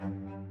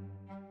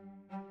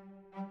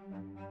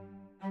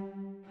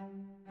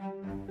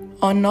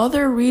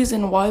Another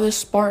reason why the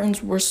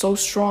Spartans were so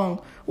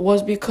strong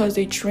was because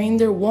they trained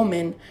their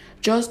women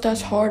just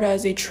as hard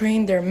as they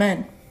trained their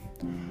men.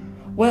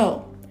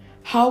 Well,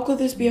 how could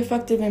this be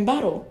effective in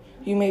battle,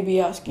 you may be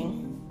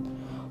asking?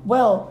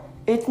 Well,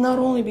 it's not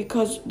only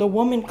because the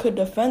women could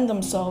defend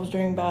themselves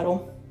during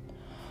battle,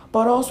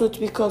 but also it's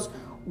because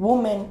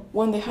women,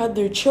 when they had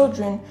their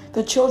children,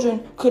 the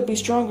children could be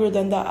stronger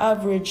than the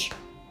average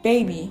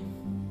baby.